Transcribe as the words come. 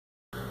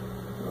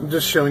I'm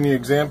just showing you an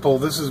example.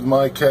 This is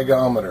my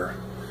Kegometer.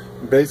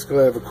 Basically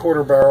I have a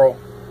quarter barrel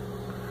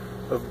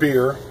of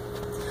beer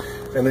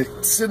and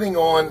it's sitting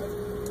on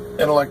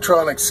an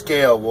electronic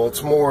scale. Well,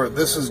 it's more,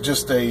 this is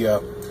just a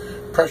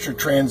pressure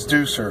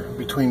transducer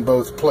between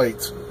both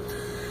plates.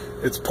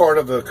 It's part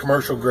of a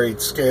commercial grade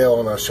scale,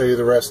 and I'll show you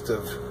the rest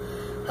of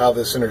how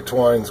this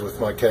intertwines with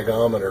my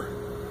Kegometer.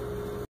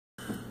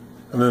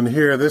 And then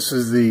here, this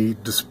is the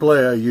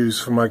display I use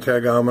for my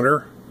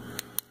Kegometer.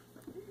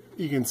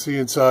 You can see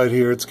inside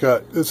here it's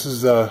got, this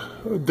is a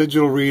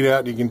digital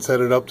readout. You can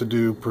set it up to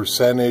do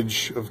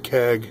percentage of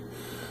keg,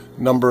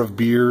 number of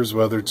beers,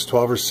 whether it's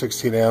 12 or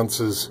 16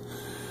 ounces.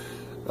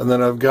 And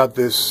then I've got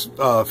this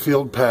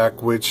field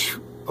pack which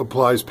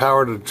applies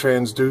power to the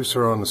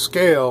transducer on the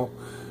scale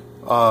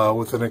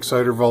with an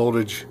exciter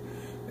voltage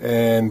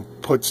and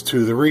puts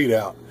to the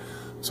readout.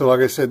 So like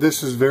I said,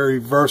 this is very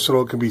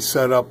versatile. It can be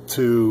set up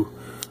to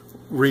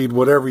read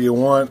whatever you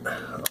want.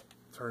 I'll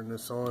turn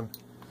this on.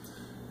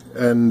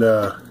 And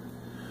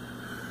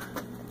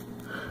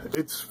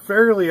it's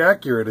fairly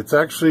accurate. It's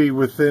actually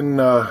within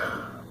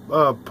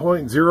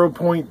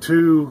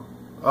 0.2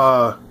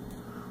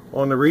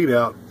 on the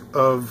readout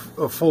of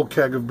a full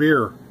keg of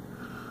beer.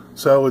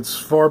 So it's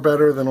far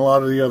better than a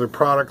lot of the other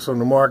products on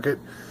the market.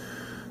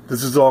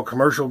 This is all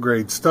commercial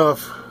grade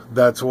stuff.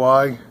 That's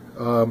why.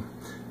 And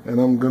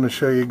I'm going to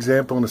show you an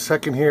example in a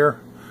second here.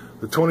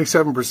 The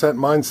 27%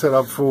 mine set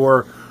up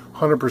for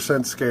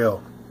 100%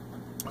 scale.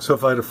 So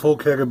if I had a full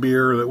keg of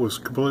beer that was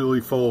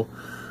completely full,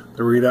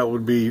 the readout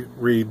would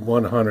read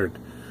 100.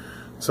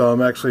 So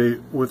I'm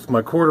actually, with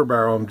my quarter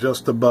barrel, I'm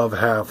just above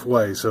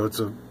halfway. So it's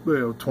a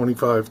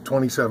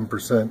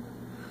 27%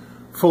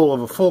 full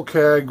of a full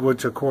keg,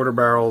 which a quarter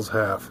barrel is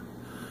half.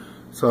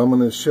 So I'm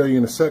going to show you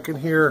in a second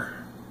here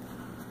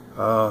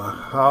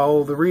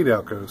how the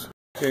readout goes.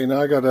 Okay, now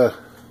I got a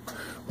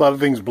lot of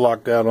things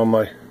blocked out on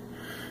my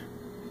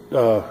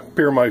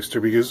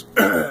Beermeister because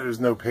there's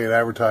no paid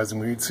advertising.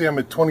 You can see I'm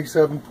at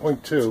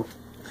 27.2,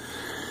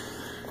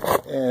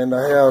 and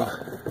I have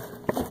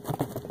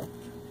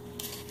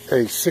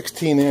a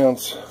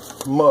 16-ounce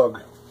mug.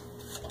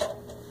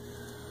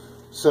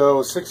 So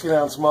a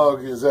 16-ounce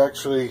mug is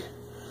actually,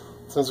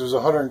 since there's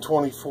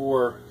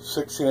 124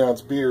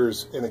 16-ounce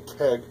beers in a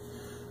keg,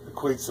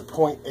 equates to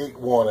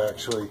 0.81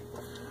 actually.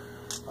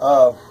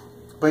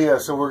 But yeah,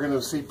 so we're going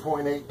to see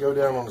 0.8 go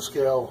down on the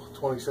scale,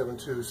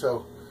 27.2.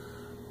 So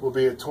we'll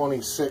be at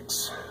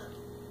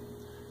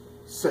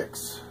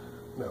 26.6.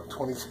 No,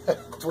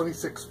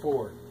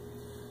 26.4.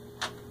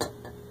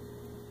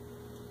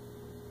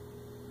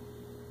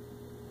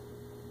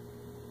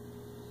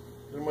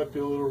 There might be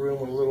a little room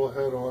with a little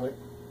head on it.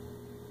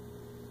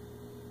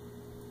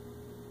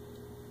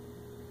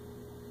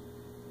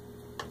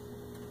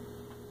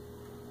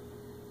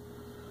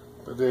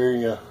 But there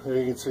you go. There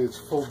you can see it's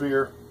full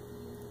beer.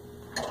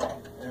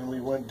 And we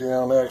went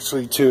down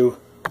actually to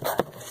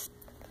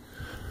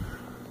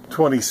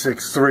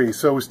 26.3.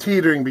 So it was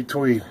teetering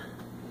between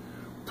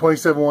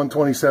 27.1,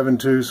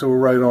 27.2, so we're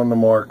right on the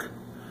mark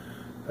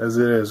as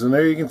it is. And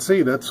there you can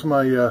see, that's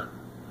my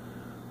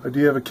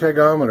idea of a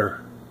Kegometer.